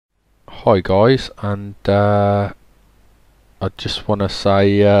Hi guys, and I just want to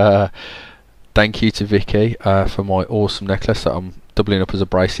say thank you to Vicky for my awesome necklace that I'm doubling up as a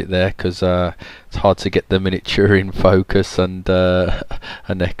bracelet there, because it's hard to get the miniature in focus and a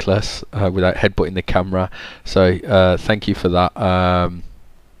necklace without headbutting the camera. So thank you for that.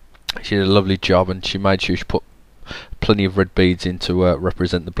 She did a lovely job, and she made sure she put plenty of red beads in to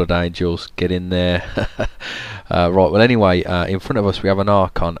represent the Blood Angels. Get in there. Right, well anyway, in front of us we have an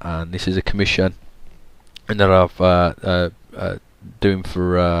Archon, and this is a commission and that I've doing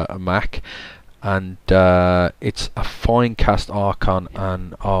for a Mac, and it's a fine cast Archon,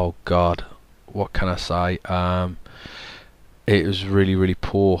 and oh god, what can I say, it was really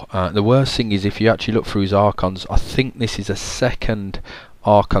poor. The worst thing is, if you actually look through his Archons, I think this is a second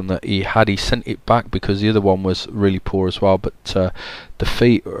Archon that he had. He sent it back because the other one was really poor as well, but the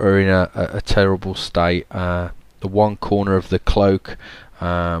feet are in a terrible state. The one corner of the cloak,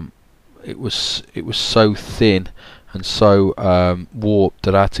 it was so thin and so warped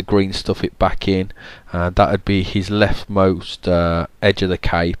that I had to green stuff it back in. That would be his leftmost edge of the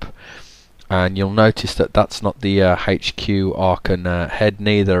cape, and you'll notice that that's not the HQ Archon head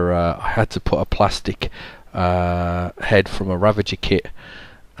neither. I had to put a plastic head from a Ravager kit,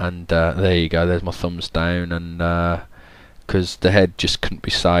 and there you go, there's my thumbs down, and because the head just couldn't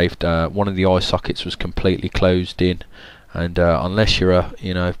be saved. One of the eye sockets was completely closed in, and unless you're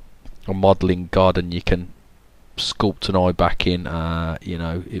a modelling god and you can sculpt an eye back in,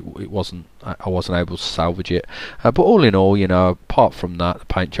 it wasn't, I wasn't able to salvage it. But all in all, apart from that, the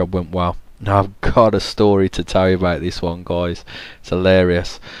paint job went well. Now I've got a story to tell you about this one, guys. It's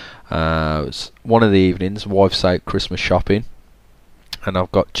hilarious. It was one of the evenings, wife's out Christmas shopping, and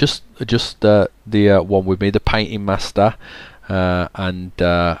I've got just the one with me, the painting master, and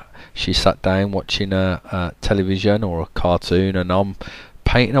she sat down watching a television or a cartoon, and I'm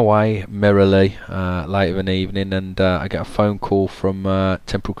painting away merrily late of an evening, and I get a phone call from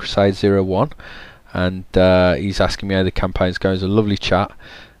Temple Crusade 01, and he's asking me how the campaign's going. It's a lovely chat,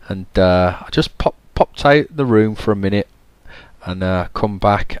 and I just popped out the room for a minute, and come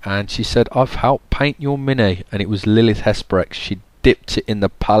back, and she said, "I've helped paint your mini," and it was Lilith Hesperex. She dipped it in the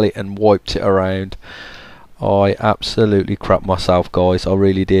palette and wiped it around. I absolutely crapped myself, guys. I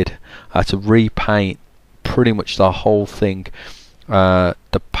really did. I had to repaint pretty much the whole thing. The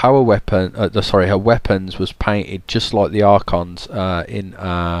power weapon, her weapons was painted just like the Archons, in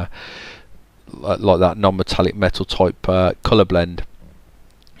like that non-metallic metal type colour blend,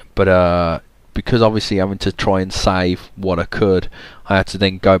 but because obviously having to try and save what I could, I had to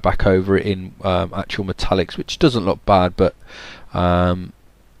then go back over it in actual metallics, which doesn't look bad, but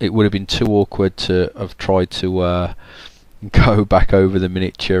it would have been too awkward to have tried to go back over the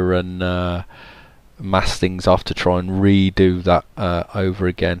miniature and mask things off to try and redo that over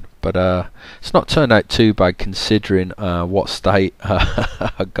again. But it's not turned out too bad considering what state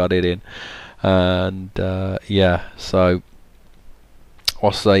I got it in, and yeah, so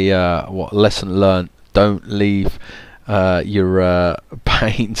what's what lesson learned? Don't leave your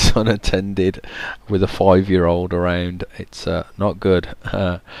paints unattended with a 5-year-old around. It's not good.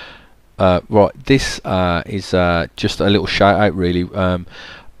 Right, this is just a little shout out really.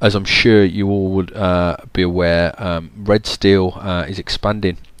 As I'm sure you all would be aware, Red Steel is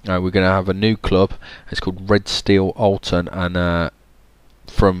expanding. We're going to have a new club. It's called Red Steel OLTON, and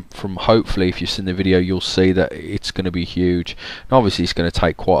from hopefully, if you've seen the video, you'll see that it's going to be huge. And obviously it's going to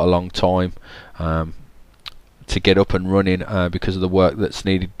take quite a long time to get up and running because of the work that's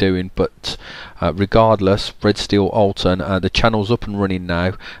needed doing, but regardless, Red Steel OLTON, the channel's up and running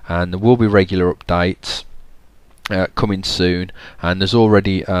now, and there will be regular updates coming soon, and there's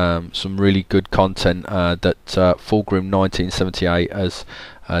already some really good content that Fulgrim 1978 has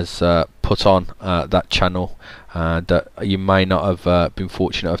put on that channel that you may not have been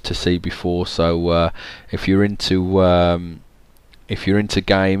fortunate enough to see before. So if you're into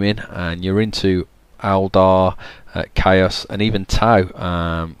gaming and you're into Eldar, Chaos, and even Tau,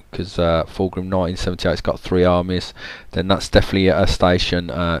 because Fulgrim 1978's got 3 armies, then that's definitely a station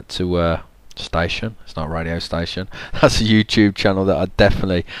station. It's not a radio station. That's a YouTube channel that I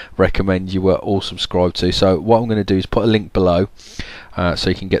definitely recommend you all subscribe to. So what I'm going to do is put a link below so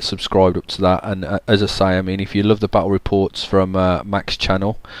you can get subscribed up to that. And as I say, I mean, if you love the battle reports from Mac's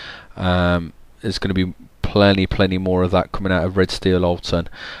channel, there's going to be plenty more of that coming out of Red Steel OLTON.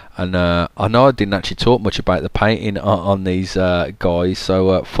 And I know I didn't actually talk much about the painting on these guys,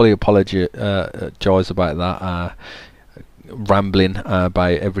 so fully apologise about that. Rambling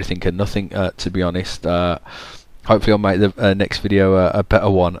about everything and nothing, to be honest. Hopefully I'll make the next video a better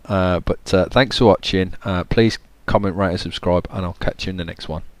one, but thanks for watching. Please comment, rate and subscribe, and I'll catch you in the next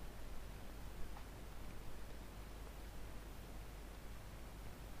one.